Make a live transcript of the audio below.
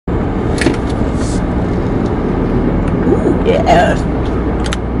fast.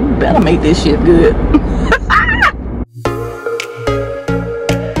 You better make this shit good.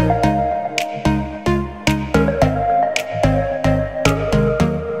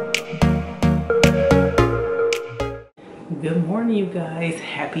 Good morning, you guys.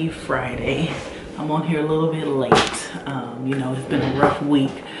 Happy Friday. I'm on here a little bit late. You know, it's been a rough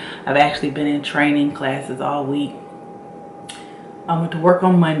week. I've actually been in training classes all week. I went to work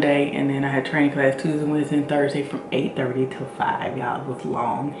on Monday, and then I had training class Tuesday, Wednesday, and Thursday from 8:30 till 5. Y'all, it was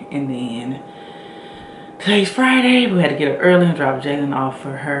long. And then today's Friday. We had to get up early and drop Jalen off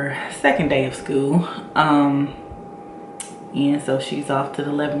for her second day of school. And so she's off to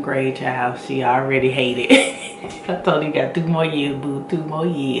the 11th grade, child. She already hated it. I told her, you got 2 more years, boo. 2 more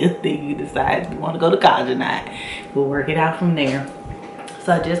years. Then you decide if you want to go to college or not. We'll work it out from there.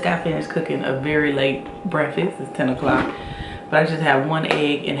 So I just got finished cooking a very late breakfast. It's 10 o'clock. But I just have 1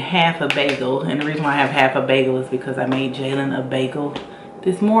 egg and half a bagel. And the reason why I have half a bagel is because I made Jalen a bagel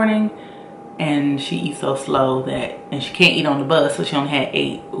this morning. And she eats so slow that, and she can't eat on the bus, so she only had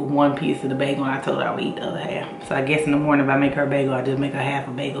 1 piece of the bagel, and I told her I would eat the other half. So I guess in the morning if I make her a bagel, I just make her half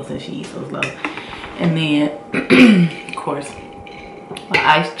a bagel since she eats so slow. And then, of course,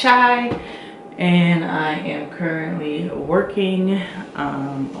 my iced chai. And I am currently working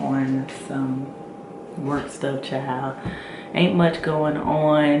on some work stuff, child. Ain't much going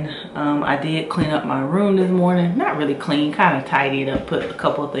on. I did clean up my room this morning. Not really clean, kind of tidied up, put a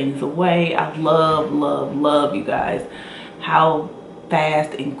couple of things away. I love, you guys, how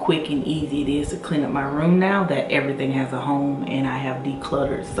fast and quick and easy it is to clean up my room now that everything has a home and I have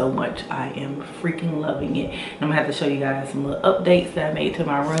decluttered so much. I am freaking loving it. And I'm gonna have to show you guys some little updates that I made to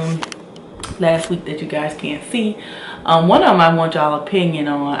my room last week that you guys can't see. One of them I want y'all opinion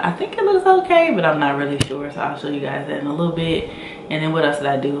on. I think it looks okay, but I'm not really sure, so I'll show you guys that in a little bit. And then what else did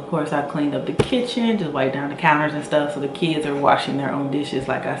I do? Of course, I cleaned up the kitchen, just wiped down the counters and stuff, so the kids are washing their own dishes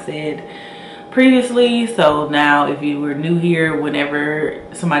like I said previously. So now if you were new here, whenever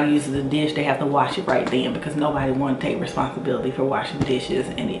somebody uses a dish, they have to wash it right then, because nobody want to take responsibility for washing dishes.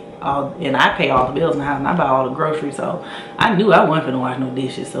 And I pay all the bills in the house and I buy all the groceries, so I knew I wasn't gonna wash no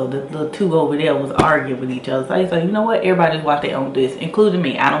dishes. So the 2 over there was arguing with each other. So I said, you know what, everybody just wash their own dishes, including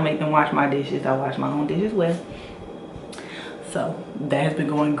me. I don't make them wash my dishes, I wash my own dishes well. So that has been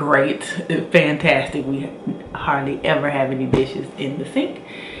going great. Fantastic. We hardly ever have any dishes in the sink.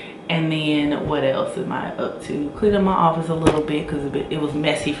 And then what else am I up to? Cleaned up my office a little bit because it was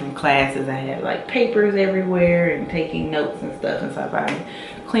messy from classes. I had like papers everywhere and taking notes and stuff. And so I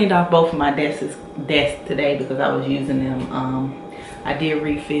cleaned off both of my desks today because I was using them. I did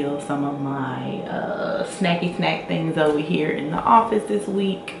refill some of my snacky snack things over here in the office this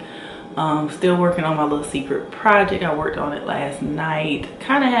week. Still working on my little secret project. I worked on it last night.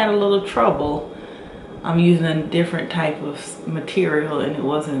 Kind of had a little trouble. I'm using a different type of material and it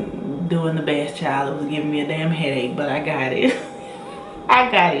wasn't doing the best, child. It was giving me a damn headache, but I got it.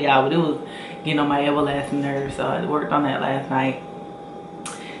 I got it, y'all, but it was getting on my everlasting nerves, so I worked on that last night.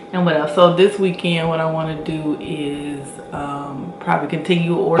 And what else? So this weekend, what I want to do is probably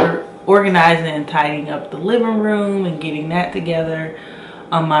continue organizing and tidying up the living room and getting that together.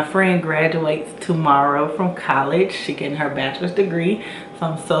 My friend graduates tomorrow from college. She's getting her bachelor's degree. So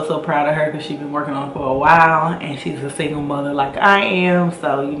I'm so proud of her because she's been working on it for a while and she's a single mother like I am.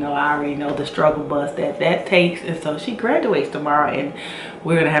 So, you know, I already know the struggle bus that takes. And so she graduates tomorrow and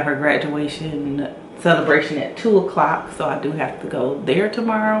we're going to have her graduation celebration at 2 o'clock. So I do have to go there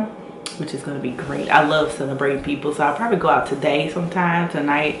tomorrow, which is going to be great. I love celebrating people. So I'll probably go out today sometime,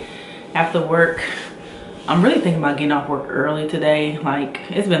 tonight after work. I'm really thinking about getting off work early today. Like,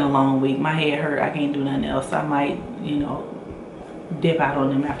 it's been a long week. My head hurt. I can't do nothing else. I might, you know, dip out on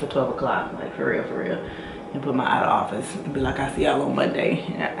them after 12 o'clock. Like, for real. And put my out of office. And be like, I see y'all on Monday.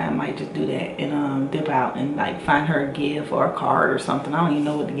 I might just do that. And dip out and, like, find her a gift or a card or something. I don't even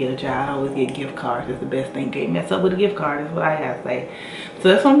know what to get a child. I always get gift cards. It's the best thing. Can't mess up with a gift card is what I have to say. So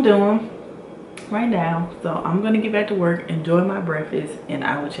that's what I'm doing right now. So I'm gonna get back to work, enjoy my breakfast, and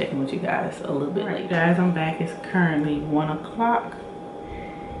I will check in with you guys a little bit later. Guys, I'm back. It's currently 1 o'clock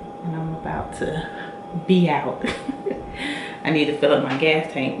and I'm about to be out. I need to fill up my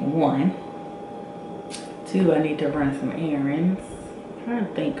gas tank, 1. 2, I need to run some errands. I'm trying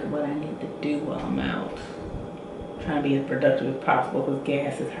to think of what I need to do while I'm out. I'm trying to be as productive as possible because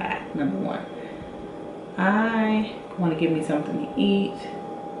gas is high, number 1. I want to get me something to eat.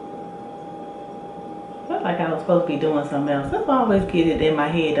 Felt like I was supposed to be doing something else. I always get it in my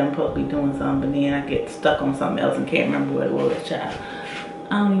head I'm supposed to be doing something, but then I get stuck on something else and can't remember what it was, child.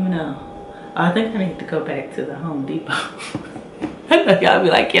 I don't even know. I think I need to go back to the Home Depot. I know y'all be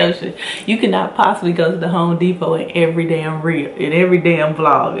like, Keoshia, you cannot possibly go to the Home Depot in every damn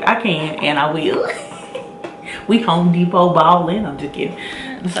vlog. I can and I will. We Home Depot balling. I'm just kidding.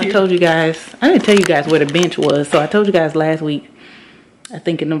 I told you guys, I didn't tell you guys where the bench was. So I told you guys last week, I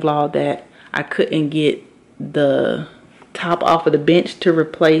think in the vlog, that I couldn't get the top off of the bench to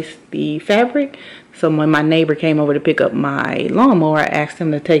replace the fabric. So when my neighbor came over to pick up my lawnmower, I asked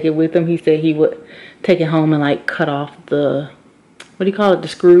him to take it with him. He said he would take it home and like cut off the, what do you call it, the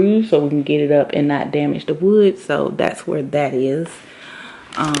screws, so we can get it up and not damage the wood. So that's where that is.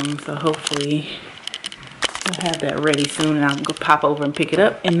 So hopefully I'll have that ready soon and I'll go pop over and pick it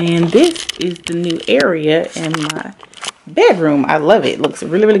up. And then this is the new area in my bedroom. I love it. It looks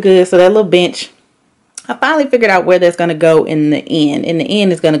really, really good. So that little bench, I finally figured out where that's going to go in the end. In the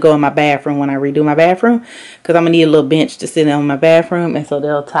end, it's going to go in my bathroom when I redo my bathroom, because I'm going to need a little bench to sit on my bathroom, and so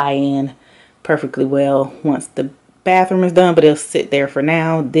they'll tie in perfectly well once the bathroom is done, but it'll sit there for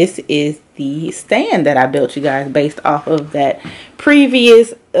now. This is the stand that I built you guys based off of that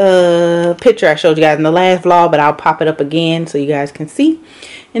previous picture I showed you guys in the last vlog, but I'll pop it up again so you guys can see.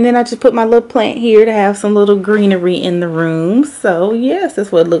 And then I just put my little plant here to have some little greenery in the room. So yes,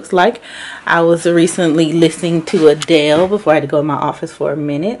 that's what it looks like. I was recently listening to Adele before I had to go to my office for a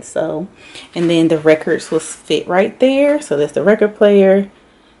minute. So, and then the records was fit right there. So that's the record player,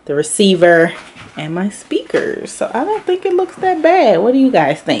 the receiver, and my speakers. So I don't think it looks that bad. What do you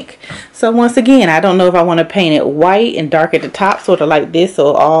guys think? So once again, I don't know if I want to paint it white and dark at the top, sort of like this, so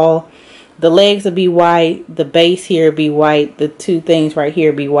all the legs will be white, the base here be white, the two things right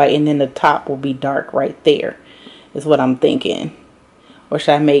here be white, and then the top will be dark right there, is what I'm thinking. Or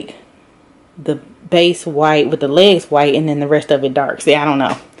should I make the base white with the legs white and then the rest of it dark? See, I don't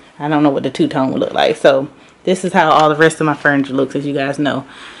know. I don't know what the two-tone would look like. So this is how all the rest of my furniture looks, as you guys know.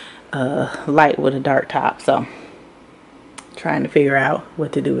 Light with a dark top. So trying to figure out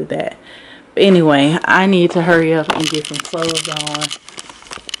what to do with that. But anyway, I need to hurry up and get some clothes on.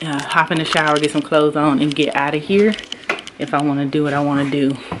 Hop in the shower, get some clothes on, and get out of here if I want to do what I want to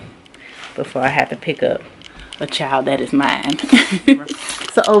do before I have to pick up a child that is mine.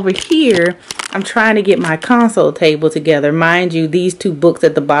 So over here, I'm trying to get my console table together. Mind you, these two books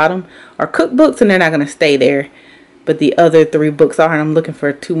at the bottom are cookbooks, and they're not going to stay there. But the other 3 books are, and I'm looking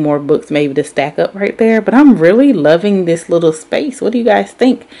for 2 more books maybe to stack up right there. But I'm really loving this little space. What do you guys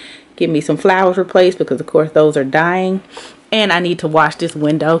think? Get me some flowers replaced, because of course those are dying. And I need to wash this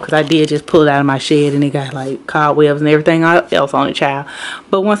window, because I did just pull it out of my shed and it got like cobwebs and everything else on it, child.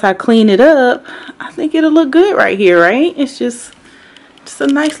 But once I clean it up, I think it'll look good right here, right? It's just a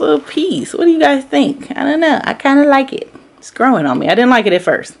nice little piece. What do you guys think? I don't know. I kind of like it. It's growing on me. I didn't like it at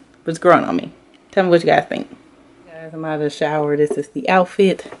first, but it's growing on me. Tell me what you guys think. Guys, I'm out of the shower. This is the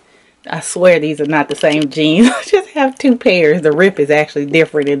outfit. I swear these are not the same jeans. I just have 2 pairs. The rip is actually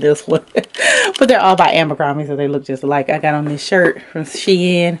different in this one. But they're all by Abercrombie, so they look just alike. I got on this shirt from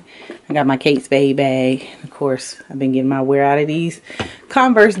Shein. I got my Kate Spade bag. Of course, I've been getting my wear out of these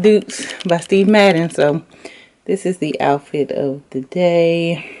Converse Dukes by Steve Madden. So this is the outfit of the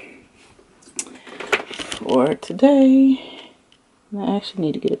day for today. I actually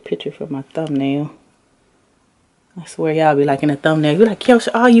need to get a picture for my thumbnail. I swear y'all be liking a thumbnail. You're like,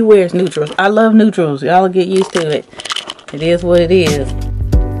 Keoshia, all you wear is neutrals. I love neutrals. Y'all get used to it. It is what it is.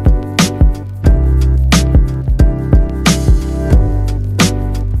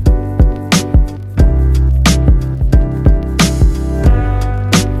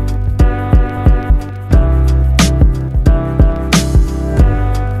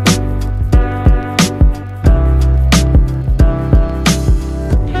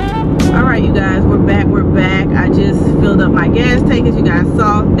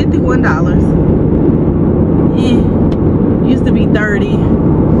 Used to be 30.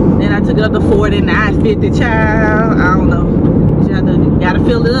 Then I took it up to 40. Now it's 50. Child, I don't know. You gotta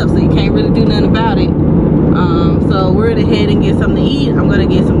fill it up, so you can't really do nothing about it. So we're gonna head and get something to eat. I'm gonna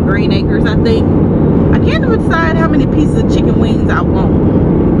get some Green Acres, I think. I can't even decide how many pieces of chicken wings I want.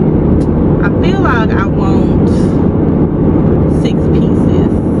 I feel like I want 6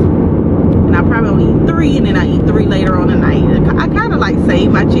 pieces. And I probably only eat 3, and then I eat 3 later on the night. I kind of like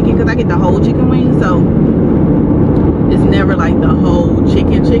save my chicken because I get the whole chicken wing, so it's never like the whole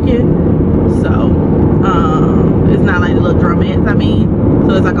chicken. So it's not like the little drumettes, I mean.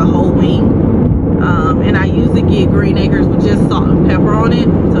 So it's like a whole wing. And I usually get Green Acres with just salt and pepper on it.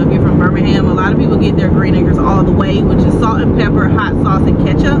 So if you're from Birmingham, a lot of people get their Green Acres all the way, which is salt and pepper, hot sauce, and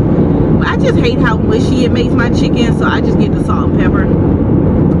ketchup. But I just hate how mushy it makes my chicken, so I just get the salt and pepper.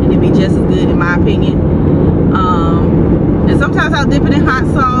 And it'd be just as good in my opinion. And sometimes I'll dip it in hot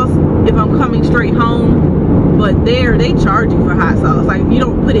sauce if I'm coming straight home. But there, they charge you for hot sauce. Like, if you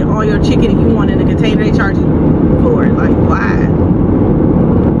don't put it on your chicken and you want it in a container, they charge you for it. Like, why?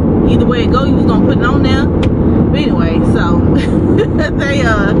 Either way it go, you was gonna put it on there. But anyway, so they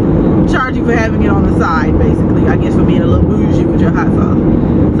charge you for having it on the side, basically. I guess for being a little bougie with your hot sauce.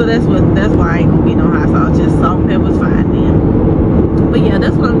 So that's why I ain't gonna get no hot sauce. Just salt and pepper's fine then. But yeah,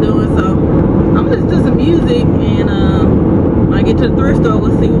 that's what I'm doing. So I'm gonna listen to some music, and when I get to the thrift store,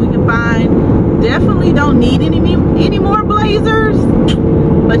 we'll see what we can find. Definitely don't need any more blazers,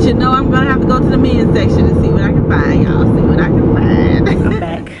 but you know I'm gonna have to go to the men's section and see what I can find, y'all. See what I can find. I'm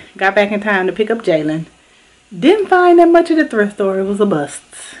back. Got back in time to pick up Jalen. Didn't find that much at the thrift store. It was a bust.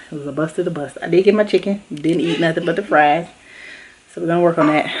 It was a bust to the bust. I did get my chicken. Didn't eat nothing but the fries. So we're gonna work on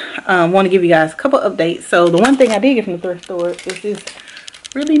that. Want to give you guys a couple updates. So the one thing I did get from the thrift store is this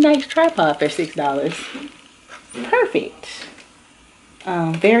really nice tripod for $6. Perfect.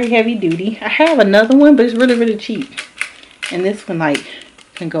 Very heavy duty. I have another one, but it's really, really cheap. And this one like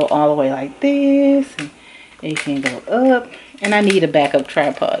can go all the way like this, and it can go up. And I need a backup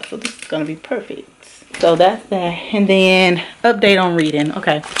tripod, so this is gonna be perfect. So that's that. And then update on reading.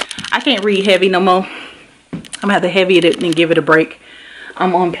 Okay, I can't read heavy no more. I'm gonna have to heavy it and give it a break.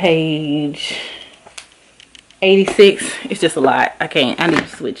 I'm on page 86. It's just a lot. I need to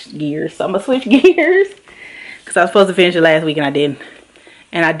switch gears. So I'm gonna switch gears because I was supposed to finish it last week and I didn't.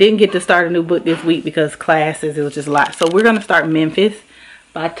 And I didn't get to start a new book this week because classes, it was just a lot. So we're gonna start Memphis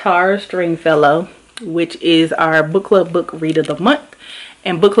by Tara Stringfellow, which is our book club book read of the month.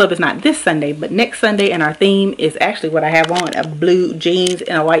 And book club is not this Sunday, but next Sunday. And our theme is actually what I have on, a blue jeans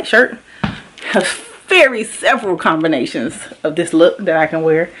and a white shirt. Several combinations of this look that I can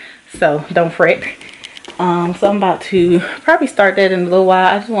wear, so don't fret. So I'm about to probably start that in a little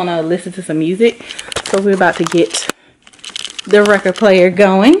while. I just want to listen to some music, so we're about to get the record player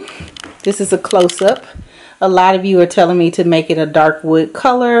going. This is a close-up. A lot of you are telling me to make it a dark wood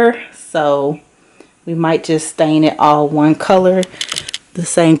color, so we might just stain it all one color, the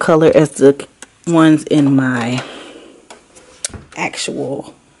same color as the ones in my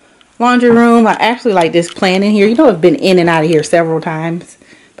actual laundry room. I actually like this plan in here. You know, I've been in and out of here several times,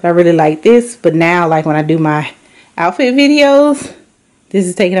 but I really like this. But now, like when I do my outfit videos, this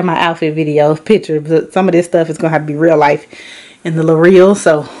is taking up my outfit video picture. But some of this stuff is gonna have to be real life in the little reel.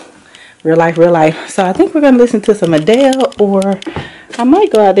 So real life, real life. So I think we're gonna listen to some Adele, or I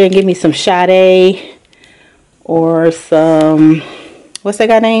might go out there and get me some Sade or some, what's that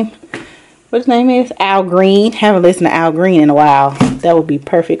guy name? What his name is? Al Green. Haven't listened to Al Green in a while. That would be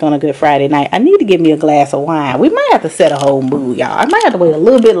perfect on a good Friday night. I need to get me a glass of wine. We might have to set a whole mood, y'all. I might have to wait a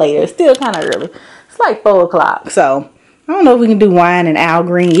little bit later. It's still kind of early. It's like 4 o'clock. So I don't know if we can do wine and Al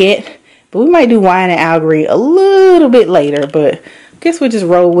Green yet, but we might do wine and Al Green a little bit later. But I guess we'll just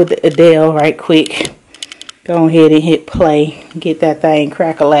roll with Adele right quick. Go ahead and hit play. Get that thing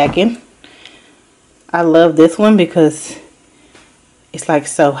crack-a-lacking. I love this one because it's like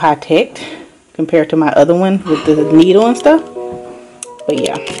so high-tech compared to my other one with the needle and stuff. But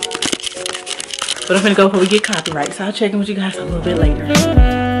yeah. But I'm gonna go before we get copyright. So I'll check in with you guys a little bit later.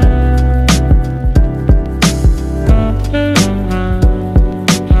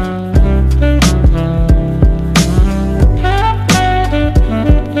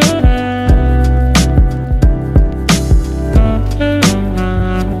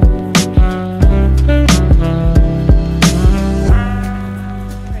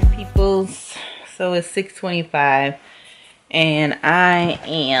 So it's 6:25 and I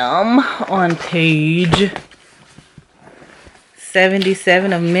am on page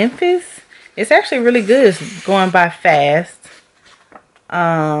 77 of Memphis. It's actually really good. It's going by fast.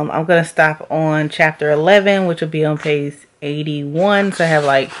 I'm gonna stop on chapter 11, which will be on page 81. So I have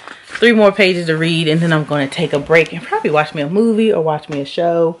like 3 more pages to read, and then I'm going to take a break and probably watch me a movie or watch me a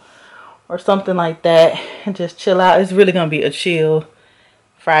show or something like that and just chill out. It's really gonna be a chill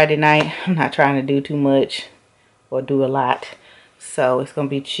Friday night. I'm not trying to do too much or do a lot, so it's gonna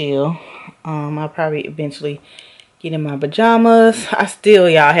be chill. I'll probably eventually get in my pajamas. I still,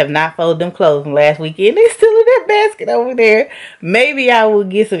 y'all, have not folded them clothes from last weekend. They're still in that basket over there. Maybe I will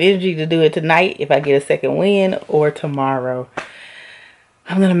get some energy to do it tonight if I get a second win, or tomorrow.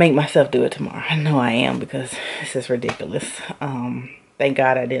 I'm gonna make myself do it tomorrow. I know I am, because this is ridiculous. Thank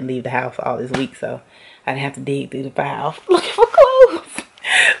God I didn't leave the house all this week, so I didn't have to dig through the file looking for clothes.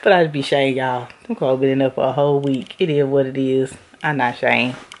 But I'd be ashamed, y'all. Them clothes been in there for a whole week. It is what it is. I'm not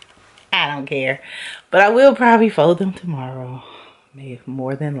ashamed. I don't care. But I will probably fold them tomorrow. Maybe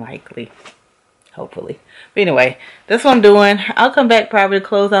more than likely. Hopefully. But anyway, that's what I'm doing. I'll come back probably to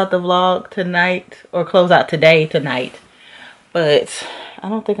close out the vlog tonight. Or close out today tonight. But I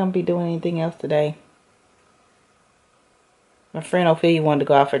don't think I'm going to be doing anything else today. My friend Ophelia wanted to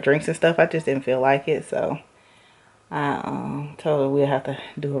go out for drinks and stuff. I just didn't feel like it, so I told her we'll have to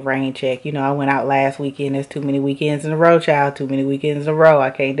do a rain check. You know, I went out last weekend. There's too many weekends in a row, child. Too many weekends in a row.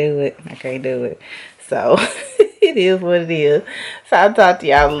 I can't do it. I can't do it. So it is what it is. So I'll talk to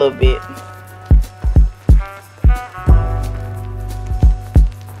y'all a little bit.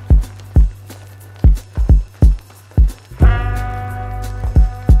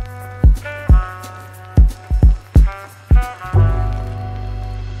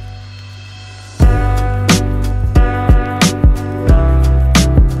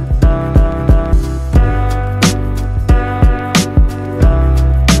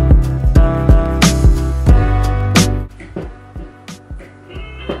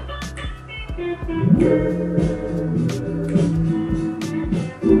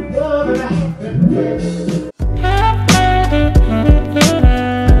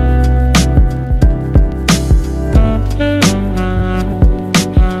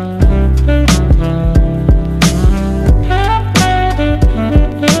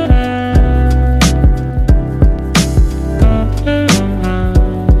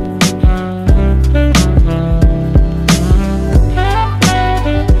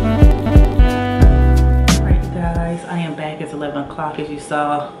 As you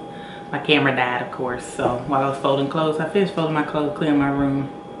saw, my camera died, of course, so while I was folding clothes, I finished folding my clothes, clearing my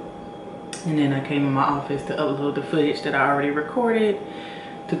room, and then I came in my office to upload the footage that I already recorded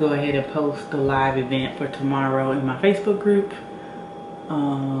to go ahead and post the live event for tomorrow in my Facebook group.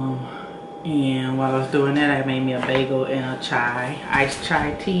 And while I was doing that, I made me a bagel and a iced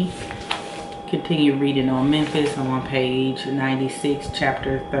chai tea. Continue reading on Memphis. I'm on page 96,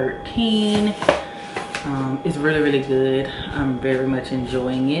 chapter 13. It's really good. I'm very much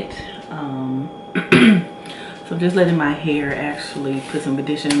enjoying it. So I'm just letting my hair actually put some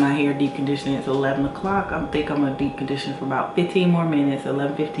conditioner in my hair, deep conditioning. It's 11 o'clock. I think I'm gonna deep condition for about 15 more minutes,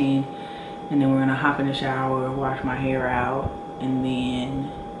 11:15, and then we're gonna hop in the shower, wash my hair out, and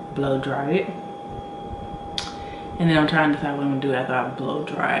then blow dry it. And then I'm trying to decide what I'm gonna do after I blow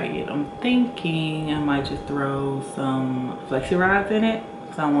dry it. I'm thinking I might just throw some flexi rods in it.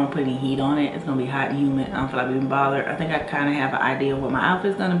 So I don't want to put any heat on it. It's going to be hot and humid. I don't feel like being bothered. I think I kind of have an idea of what my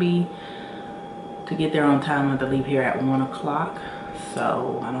outfit's going to be. To get there on time, I have to leave here at 1 o'clock.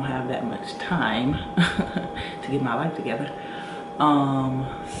 So I don't have that much time to get my life together.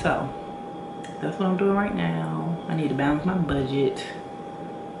 So that's what I'm doing right now. I need to balance my budget.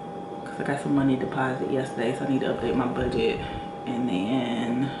 Because I got some money deposited yesterday. So I need to update my budget. And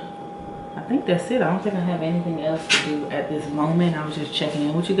then I think that's it. I don't think I have anything else to do at this moment. I was just checking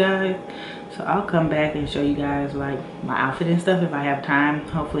in with you guys. So I'll come back and show you guys like my outfit and stuff if I have time.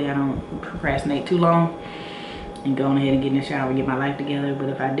 Hopefully I don't procrastinate too long and go on ahead and get in the shower and get my life together. But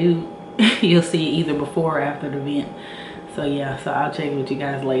if I do, you'll see it either before or after the event. So yeah, so I'll check with you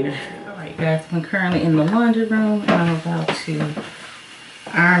guys later. All right guys, I'm currently in the laundry room and I'm about to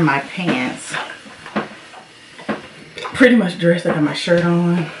iron my pants. Pretty much dressed. I got my shirt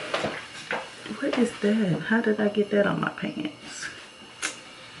on. What is that? How did I get that on my pants?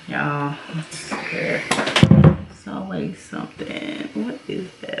 Y'all, it's always something. What is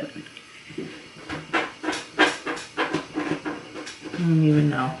that? I don't even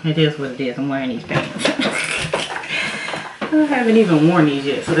know. It is what it is. I'm wearing these pants. I haven't even worn these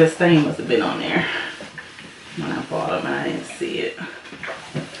yet, so that stain must have been on there when I bought them and I didn't see it.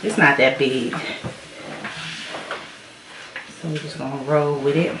 It's not that big. So we're just gonna roll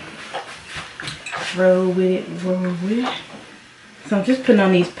with it. Roll with it, roll with it. So I'm just putting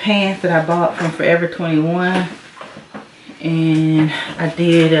on these pants that I bought from Forever 21. And I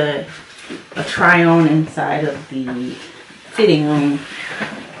did a try on inside of the fitting room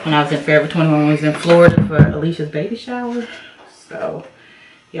when I was in Forever 21. I was in Florida for Alicia's baby shower. So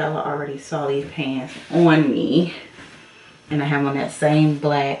y'all already saw these pants on me. And I have on that same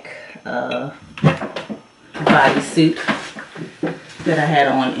black bodysuit that I had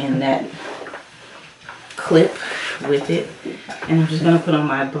on in that clip with it. And I'm just gonna put on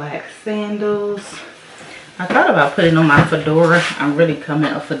my black sandals. I thought about putting on my fedora. I'm really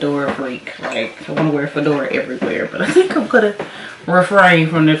becoming a fedora freak. Like, I want to wear a fedora everywhere, but I think I'm gonna refrain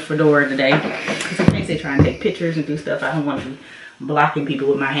from this fedora today. Because in case they try and take pictures and do stuff, I don't want to be blocking people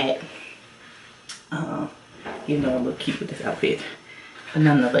with my hat. Even though I look cute with this outfit, but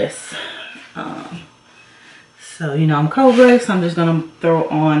nonetheless. So, you know, I'm Cobra, so I'm just gonna throw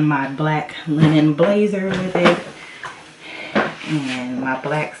on my black linen blazer with it. And my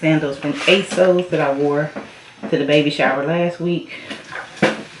black sandals from ASOS that I wore to the baby shower last week.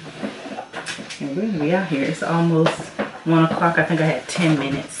 And we're gonna be out here. It's almost 1 o'clock. I think I had 10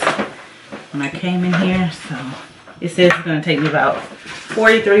 minutes when I came in here. So It says it's gonna take me about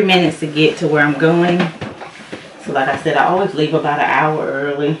 43 minutes to get to where I'm going. So like I said, I always leave about an hour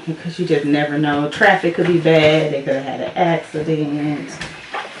early because you just never know. Traffic could be bad. They could have had an accident.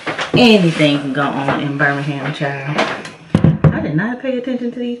 Anything can go on in Birmingham, child. I did not pay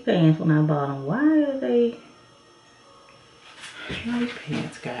attention to these pants when I bought them. Why are they... These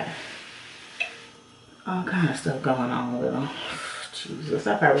pants got all kind of stuff going on with them. Jesus,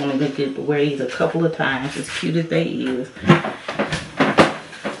 I probably want to get to wear these a couple of times, as cute as they is.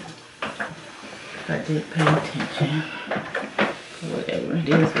 I did pay attention. Whatever, it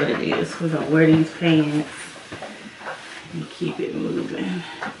is what it is. We're gonna wear these pants and keep it moving.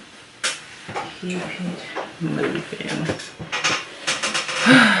 Keep it moving.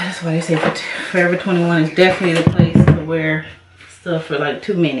 That's why they say Forever 21 is definitely the place to wear stuff for like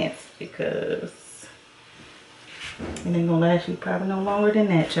 2 minutes, because it ain't gonna last you probably no longer than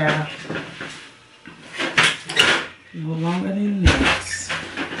that, child. No longer than that.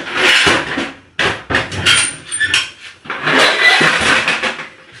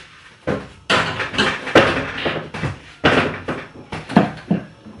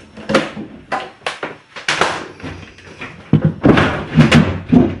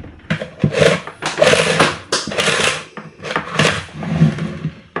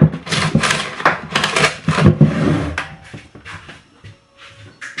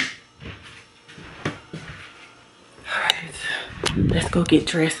 Let's go get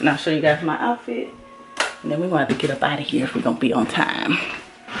dressed and I'll show you guys my outfit. And then we're going to have to get up out of here if we're going to be on time.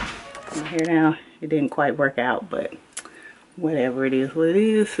 My hair now, it didn't quite work out, but whatever, it is what it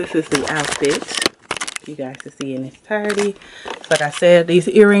is. This is the outfit. You guys can see in its entirety. Like I said, these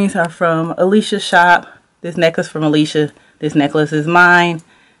earrings are from Alicia's shop. This necklace from Alicia. This necklace is mine.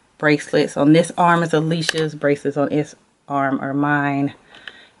 Bracelets on this arm is Alicia's. Bracelets on this arm are mine.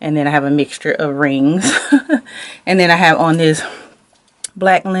 And then I have a mixture of rings. And then I have on this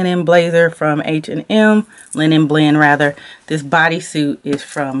black linen blazer from H&M. Linen blend, rather. This bodysuit is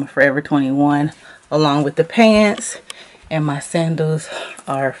from Forever 21. Along with the pants. And my sandals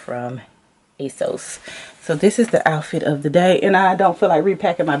are from ASOS. So this is the outfit of the day. And I don't feel like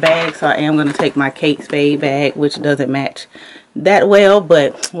repacking my bag. So I am going to take my Kate Spade bag, which doesn't match that well,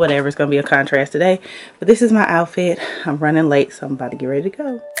 but whatever, it's gonna be a contrast today. But this is my outfit. I'm running late, so I'm about to get ready to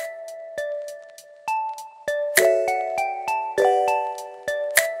go.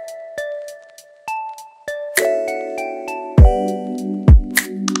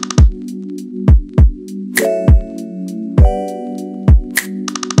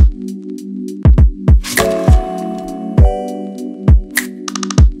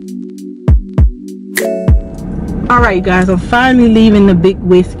 Alright, you guys, I'm finally leaving the Big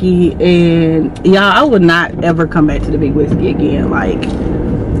Whiskey, and y'all, I would not ever come back to the Big Whiskey again. Like,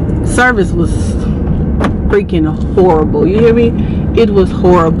 service was freaking horrible. You hear me? It was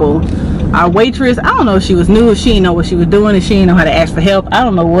horrible. Our waitress, I don't know if she was new, if she didn't know what she was doing, if she didn't know how to ask for help. I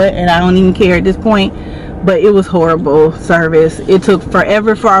don't know what, and I don't even care at this point. But it was horrible service. It took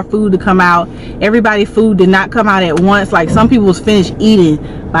forever for our food to come out. Everybody's food did not come out at once. Like, some people was finished eating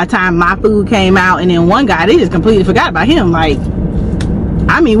by the time my food came out. And then one guy, they just completely forgot about him. Like,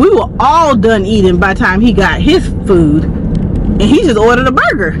 I mean, we were all done eating by the time he got his food. And he just ordered a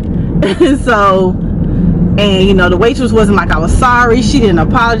burger. So, and you know, the waitress wasn't like, I was sorry. She didn't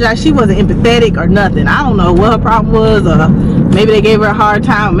apologize. She wasn't empathetic or nothing. I don't know what her problem was, or maybe they gave her a hard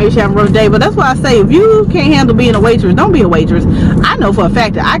time, maybe she had a rough day. But that's why I say, if you can't handle being a waitress, don't be a waitress. I know for a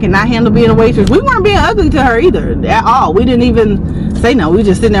fact that I cannot handle being a waitress. We weren't being ugly to her either at all. We didn't even say no. We were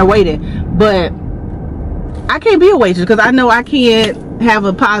just sitting there waiting. But I can't be a waitress because I know I can't have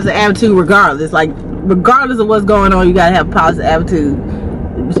a positive attitude regardless. Like, regardless of what's going on, you gotta have a positive attitude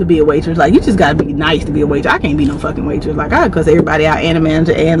to be a waitress. Like, you just gotta be nice to be a waitress. I can't be no fucking waitress. Like, I cuss everybody out and the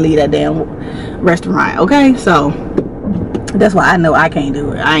manager and leave that damn restaurant. Okay, so that's why I know I can't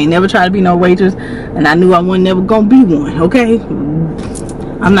do it. I ain't never tried to be no waitress, and I knew I wasn't never gonna be one. Okay,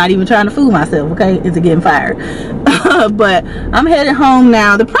 I'm not even trying to fool myself. Okay, into getting fired. But I'm headed home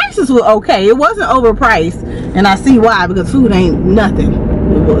now. The prices were okay. It wasn't overpriced, and I see why, because food ain't nothing.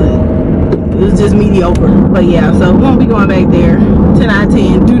 It was just mediocre. But yeah, so we won't be going back there. 10 out of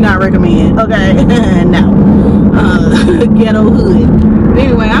 10, do not recommend. Okay, no. Ghetto hood. But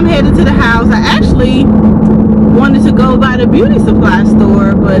anyway, I'm headed to the house. I actually wanted to go by the beauty supply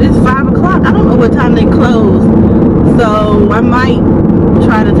store, but it's 5 o'clock. I don't know what time they close. So I might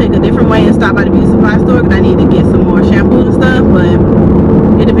try to take a different way and stop by the beauty supply store, because I need to get some more shampoo and stuff.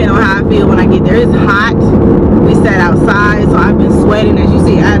 But it depends on how I feel when I get there. It's hot. We sat outside, so I've been sweating. As you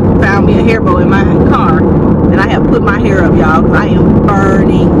see, I found me a hair bow in my car, and I have put my hair up, y'all, because I am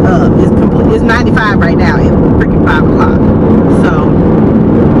burning up. It's 95 right now. It's freaking 5 o'clock. So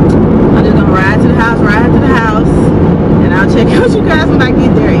I'm just gonna ride to the house, and I'll check out you guys when I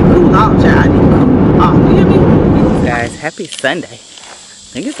get there and cool off, child. I need to cool off. You hear me? Guys, happy Sunday.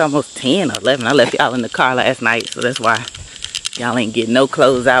 I think it's almost 10 or 11. I left y'all in the car last night, so that's why y'all ain't getting no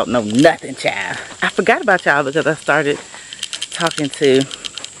clothes out, no nothing, child. I forgot about y'all because I started talking to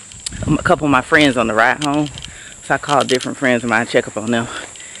a couple of my friends on the ride home. So I called different friends of mine, check up on them.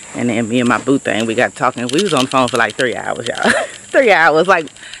 And then me and my boo thing, we got talking. We was on the phone for like 3 hours, y'all. 3 hours. Like,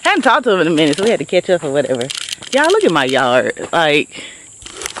 hadn't talked to them in a minute, so we had to catch up or whatever. Y'all, look at my yard. Like,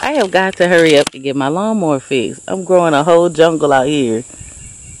 I have got to hurry up and get my lawnmower fixed. I'm growing a whole jungle out here.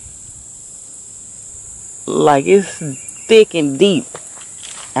 Like, it's thick and deep.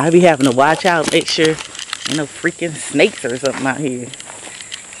 I'll be having to watch out, make sure ain't no freaking snakes or something out here.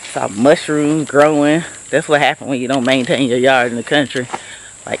 Saw mushrooms growing. That's what happened when you don't maintain your yard in the country.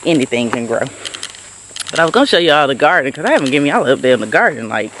 Like, anything can grow. But I was gonna show y'all the garden because I haven't given y'all an update on the garden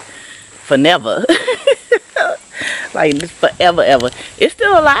like for never. Like, just forever ever. It's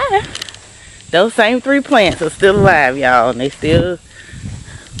still alive. Those same 3 plants are still alive, y'all, and they still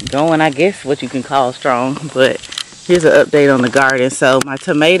going, I guess what you can call strong. But here's an update on the garden. So my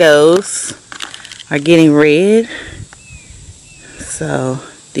tomatoes are getting red. So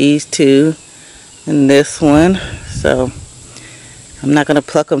these 2 and this one. So I'm not gonna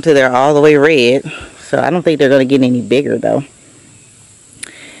pluck them till they're all the way red. So I don't think they're gonna get any bigger though.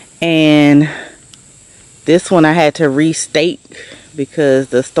 And this one I had to restake because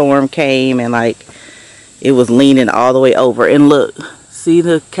the storm came and like it was leaning all the way over. And look, see,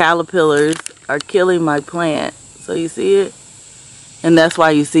 the caterpillars are killing my plant. So you see it? And that's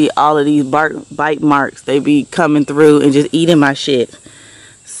why you see all of these bite marks. They be coming through and just eating my shit.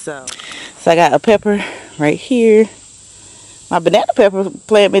 So I got a pepper right here. My banana pepper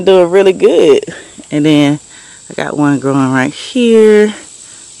plant been doing really good. And then I got one growing right here.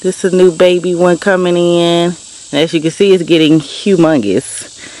 This is a new baby one coming in. And as you can see, it's getting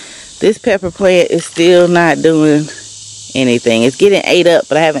humongous. This pepper plant is still not doing anything. It's getting ate up,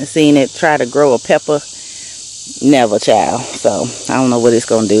 but I haven't seen it try to grow a pepper. Never, child. So I don't know what it's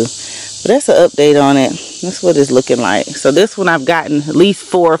gonna do. But that's an update on it. That's what it's looking like. So this one I've gotten at least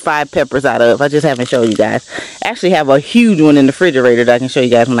 4 or 5 peppers out of. I just haven't showed you guys. I actually have a huge one in the refrigerator that I can show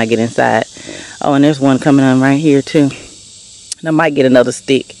you guys when I get inside. Oh, and there's one coming on right here too. And I might get another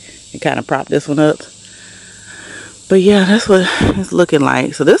stick and kind of prop this one up. But yeah, that's what it's looking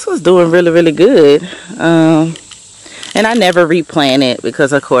like. So this one's doing really, really good. And I never replanted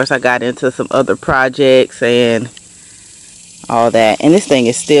because of course I got into some other projects and all that. And this thing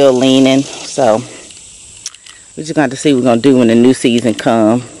is still leaning. So we're just going to see what we're going to do when the new season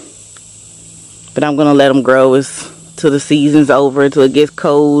comes. But I'm going to let them grow till the season's over, until it gets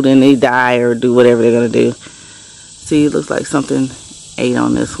cold and they die or do whatever they're going to do. See, it looks like something ate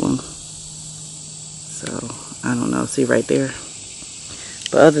on this one. So I don't know. See right there.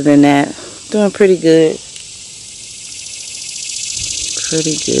 But other than that, doing pretty good.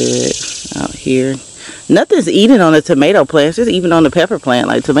 Pretty good out here. Nothing's eating on the tomato plants, just even on the pepper plant.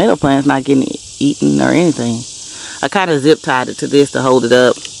 Like, tomato plant's not getting eaten or anything. I kind of zip tied it to this to hold it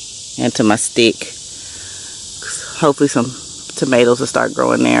up and to my stick. Hopefully some tomatoes will start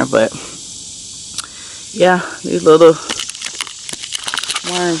growing there. But yeah, these little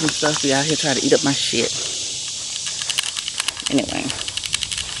worms and stuff be out here trying to eat up my shit. Anyway,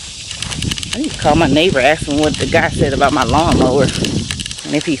 I need to call my neighbor, ask him what the guy said about my lawnmower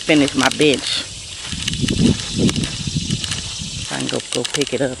and if he finished my bench. I can go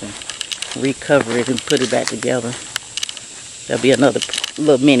pick it up and recover it and put it back together. There'll be another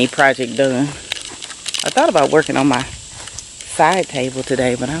little mini project done. I thought about working on my side table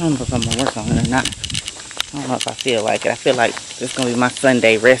today, but I don't know if I'm gonna work on it or not. I don't know if I feel like it. I feel like it's gonna be my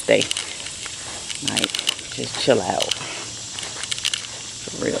Sunday rest day. Like, just chill out.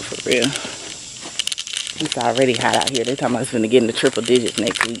 For real, for real. It's already hot out here. They're talking about it's gonna get into triple digits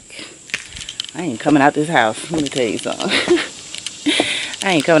next week. I ain't coming out this house. Let me tell you something.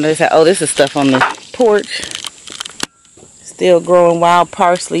 I ain't coming out this house. Oh, this is stuff on the porch. Still growing. Wild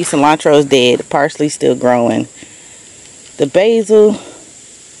parsley. Cilantro is dead. The parsley's still growing. The basil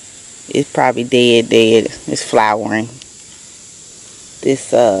is probably dead. It's flowering.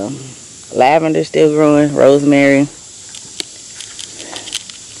 This lavender still growing. Rosemary.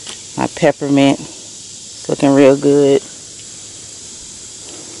 My peppermint. It's looking real good.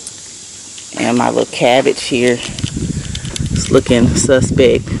 And my little cabbage here. It's looking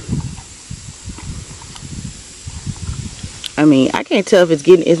suspect. I mean, I can't tell if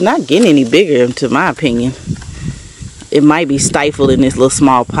it's not getting any bigger, to my opinion. it might be stifled in this little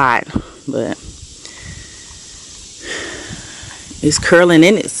small pot, but it's curling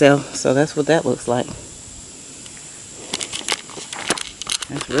in itself, so that's what that looks like.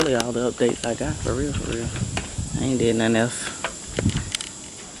 That's really all the updates I got, for real, for real. I ain't did nothing else.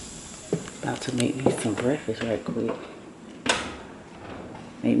 About to make me some breakfast right quick.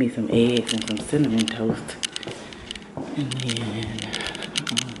 Make me some eggs and some cinnamon toast. And then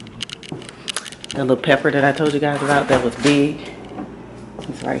the little pepper that I told you guys about that was big.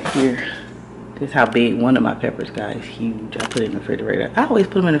 It's right here. This is how big one of my peppers got. It's huge. I put it in the refrigerator. I always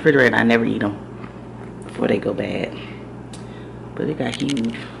put them in the refrigerator. I never eat them before they go bad. But it got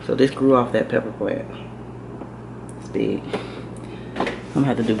huge. So this grew off that pepper plant. It's big. I'm gonna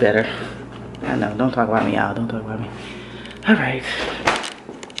have to do better. I know. Don't talk about me, y'all. Don't talk about me. Alright.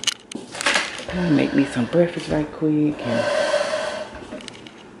 I'm gonna make me some breakfast right quick and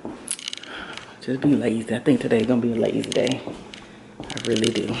just be lazy. I think today's gonna be a lazy day. I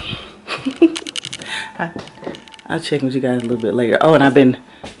really do. I'll check with you guys a little bit later. Oh, and I've been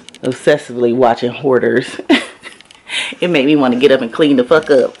obsessively watching Hoarders. It made me want to get up and clean the fuck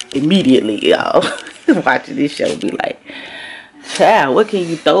up immediately, y'all. Watching this show be like, child, what can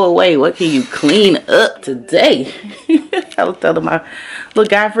you throw away? What can you clean up today? I was telling my little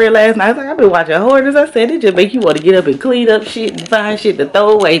guy friend last night, I was like, I've been watching Hoarders. I said, it just make you want to get up and clean up shit and find shit to throw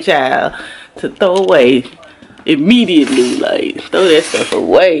away, child. To throw away immediately. Like, throw that stuff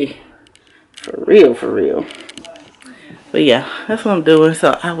away. For real, for real. But yeah, that's what I'm doing.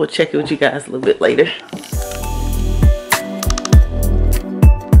 So I will check it with you guys a little bit later.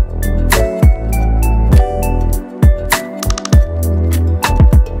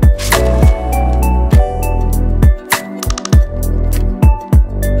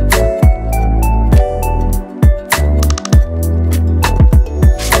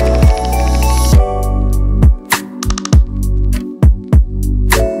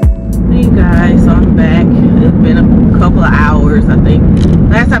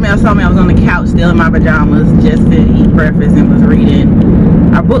 I was on the couch still in my pajamas, just finished eat breakfast and was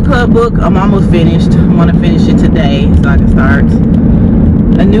reading our book club book. I'm almost finished. I want to finish it today so I can start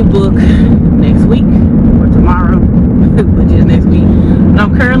a new book next week or tomorrow, which is next week. But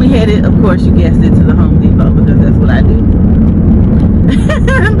I'm currently headed, of course you guessed it, to the Home Depot because that's what I do.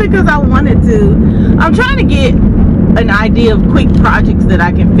 Because I wanted to. I'm trying to get an idea of quick projects that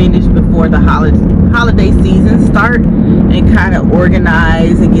I can finish before the holiday season start and kind of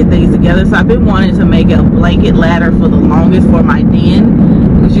organize and get things together. So I've been wanting to make a blanket ladder for the longest for my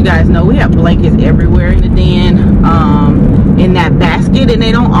den, because you guys know we have blankets everywhere in the den, in that basket, and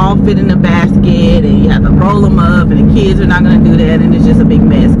they don't all fit in the basket, and you have to roll them up, and the kids are not going to do that, and it's just a big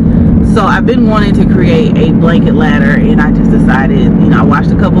mess. So I've been wanting to create a blanket ladder, and I just decided, you know, I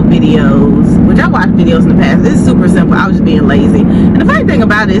watched a couple videos, which I watched videos in the past. It's super simple. I was just being lazy. And the funny thing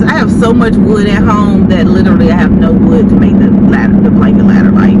about it is I have so much wood at home that literally I have no wood to make the ladder, the blanket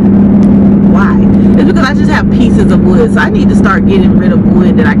ladder. Like, why? It's because I just have pieces of wood. So I need to start getting rid of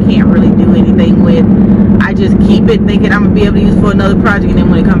wood that I can't really do anything with. I just keep it thinking I'm going to be able to use for another project, and then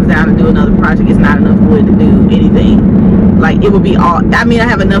when it comes down to do another project, it's not enough wood to do anything. Like, it would be all, I mean, I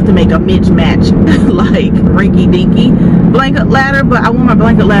have enough to make a mismatch, like rinky dinky blanket ladder, but I want my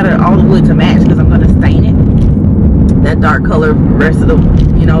blanket ladder all the wood to match because I'm going to stain it. That dark color, rest of the,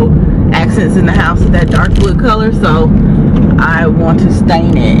 you know, accents in the house is that dark wood color, so I want to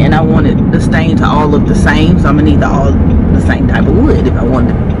stain it, and I want it, the stain to all look the same, so I'm going to need all the same type of wood if I want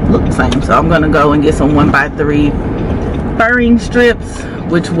it to look the same. So I'm going to go and get some 1x3 furring strips,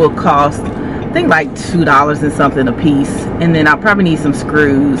 which will cost, I think, like $2 and something a piece, and then I'll probably need some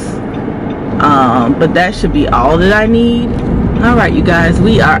screws, but that should be all that I need. All right, you guys,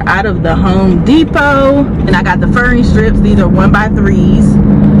 we are out of the Home Depot, and I got the furring strips. These are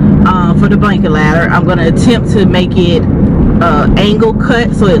 1x3s for the blanket ladder. I'm going to attempt to make it angle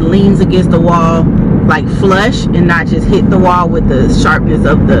cut so it leans against the wall like flush and not just hit the wall with the sharpness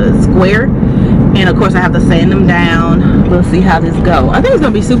of the square. And of course I have to sand them down. We'll see how this goes. I think it's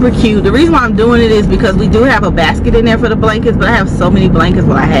gonna be super cute. The reason why I'm doing it is because we do have a basket in there for the blankets, but I have so many blankets.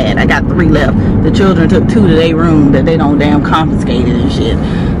 Well, I got 3 left. The children took 2 to their room that they don't damn confiscated and shit.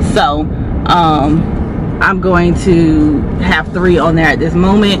 So I'm going to have 3 on there at this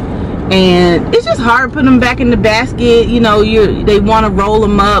moment, and it's just hard putting them back in the basket. You know, they want to roll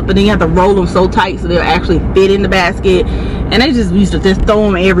them up, but then you have to roll them so tight so they'll actually fit in the basket. And they just used to just throw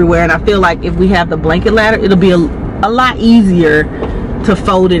them everywhere. And I feel like if we have the blanket ladder, it'll be a lot easier to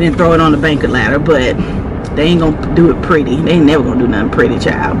fold it and throw it on the blanket ladder. But they ain't gonna do it pretty. They ain't never gonna do nothing pretty,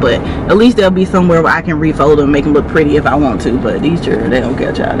 child. But at least there'll be somewhere where I can refold them and make them look pretty if I want to. But these children, they don't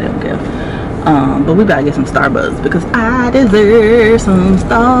care, child. They don't care. But we gotta get some Starbucks because I deserve some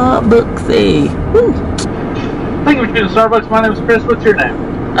Starbucks. Woo. Thank you for choosing Starbucks. My name is Chris. What's your name?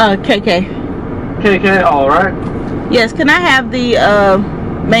 KK. KK, alright. Yes, can I have the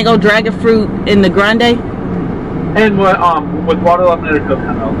mango dragon fruit in the grande? And what, with water, lemonade, or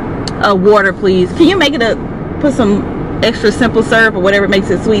coconut milk? Water, please. Can you make it put some extra simple syrup or whatever makes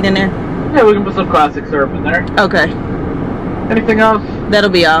it sweet in there? Yeah, we can put some classic syrup in there. Okay. Anything else? That'll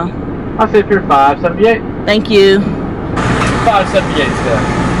be all. I'll say if you're $5.78. Thank you. $5.78 today.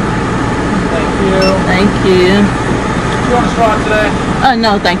 Thank you. Thank you. You want a straw today?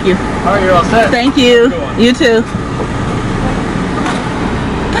 No, thank you. Alright, you're all set. Thank you. You too.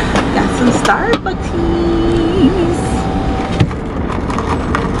 Got some Starbucks.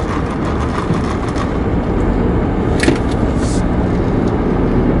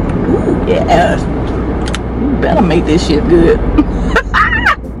 Ooh, yes. You better make this shit good.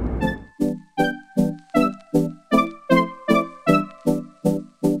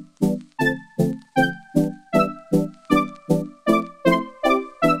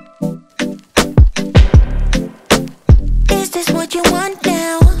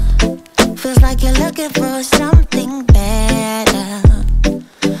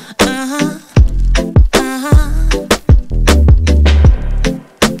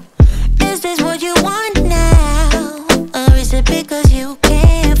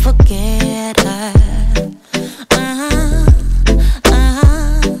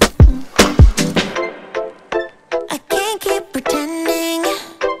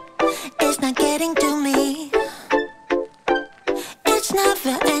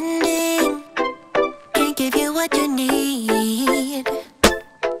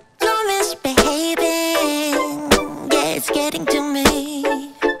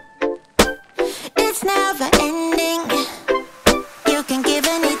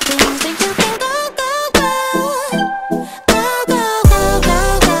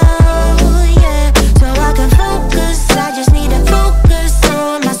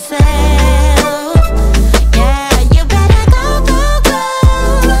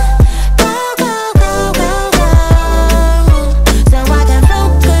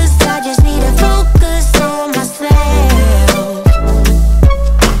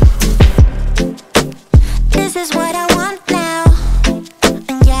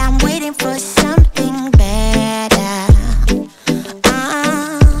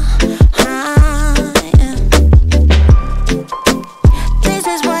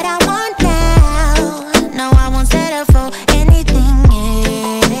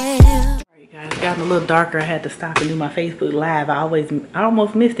 Darker. I had to stop and do my Facebook Live. I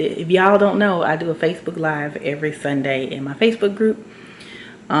almost missed it. If y'all don't know, I do a Facebook Live every Sunday in my Facebook group.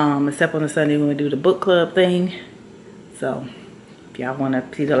 Except on the Sunday when we do the book club thing. So if y'all want to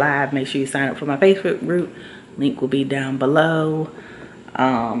see the live, make sure you sign up for my Facebook group. Link will be down below.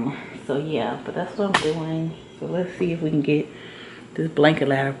 So yeah, but that's what I'm doing. So let's see if we can get this blanket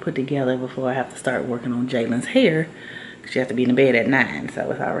ladder put together before I have to start working on Jalen's hair. She has to be in the bed at 9,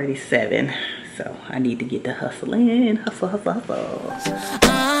 so it's already 7. So I need to get the hustling. Hustle, hustle, hustle.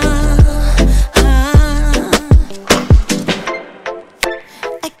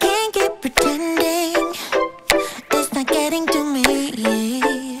 I can't keep pretending. It's not getting to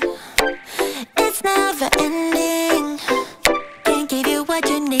me. It's never ending. Can't give you what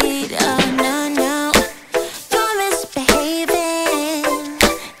you need. Oh no, no. You're misbehaving.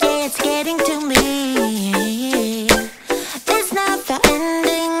 Yeah, it's getting to me. It's never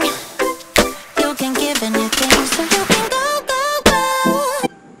ending. You can give anything, so you can go, go, go.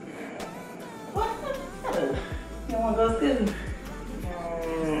 What? You want to go school?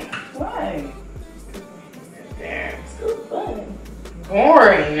 Why? Damn, school's fun.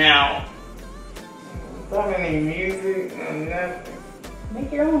 Boring now. Don't any music or nothing.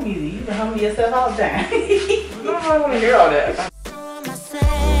 Make your own music. You can hum to yourself all the time. I don't want to hear all that.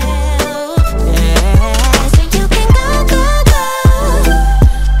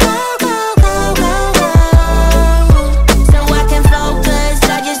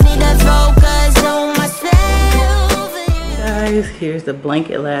 Here's the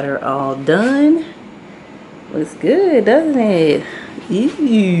blanket ladder all done. Looks good, doesn't it?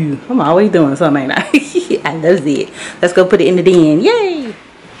 Ew. I'm always doing something, ain't I? I love it. Let's go put it in the den. Yay!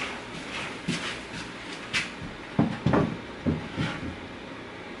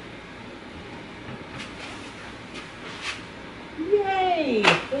 Yay!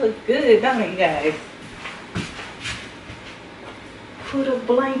 It looks good, don't it, guys? Put a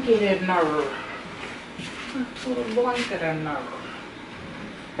blanket in there. Put a blanket in there.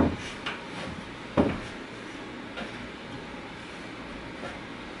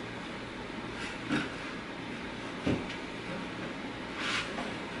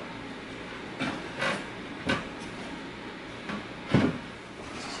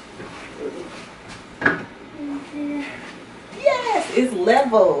 It's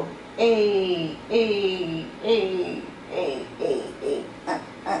level. Hey, hey, hey, hey, hey, hey.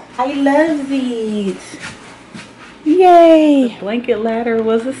 I love these. Yay! The blanket ladder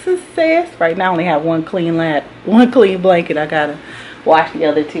was a success. Right now I only have one clean blanket. I gotta wash the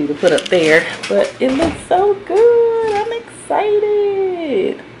other two to put up there. But it looks so good. I'm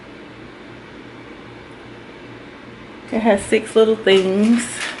excited. It has 6 little things.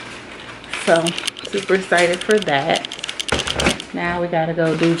 So super excited for that. Now we gotta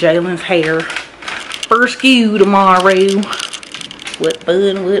go do Jalen's hair. First skew tomorrow. What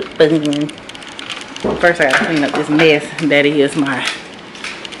fun, what fun. First I gotta clean up this mess that is my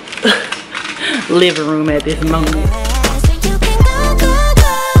living room at this moment.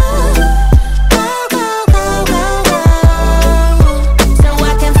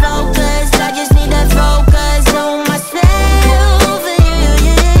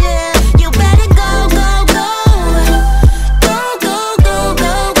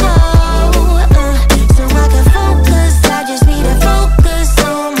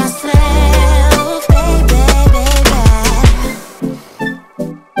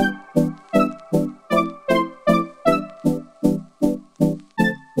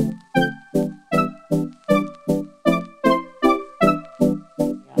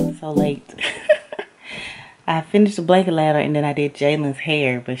 Late. I finished the blanket ladder and then I did Jalen's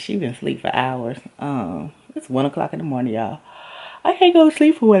hair, but she been asleep for hours. It's 1 o'clock in the morning, y'all. I can't go to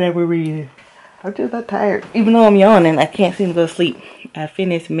sleep for whatever reason. I'm just not tired. Even though I'm yawning, I can't seem to go to sleep. I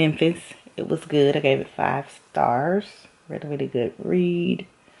finished Memphis. It was good. I gave it 5 stars. Really, really good read.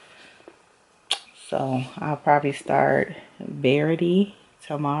 So I'll probably start Verity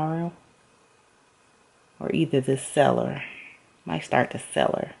tomorrow. Or either The Cellar. Might start The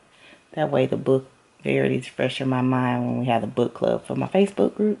Cellar. That way the book Verity's fresh in my mind when we have the book club for my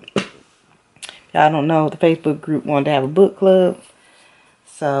Facebook group. Y'all don't know, the Facebook group wanted to have a book club.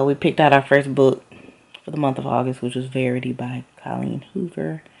 So we picked out our first book for the month of August, which was Verity by Colleen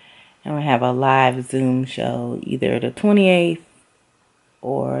Hoover. And we have a live Zoom show either the 28th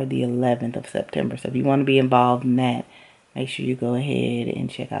or the 11th of September. So if you want to be involved in that, make sure you go ahead and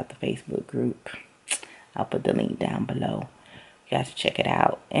check out the Facebook group. I'll put the link down below. You guys check it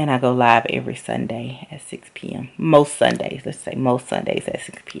out. And I go live every Sunday at 6 p.m. Most Sundays. Let's say most Sundays at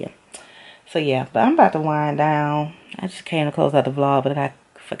 6 p.m. So yeah, but I'm about to wind down. I just came to close out the vlog, but I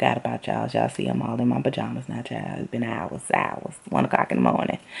forgot about y'all. Y'all see I'm all in my pajamas now, child. It's been hours. 1 o'clock in the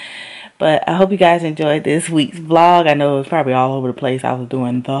morning. But I hope you guys enjoyed this week's vlog. I know it was probably all over the place. I was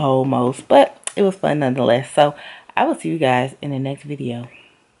doing the whole most, but it was fun nonetheless. So I will see you guys in the next video.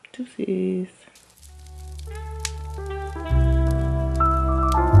 Deuces.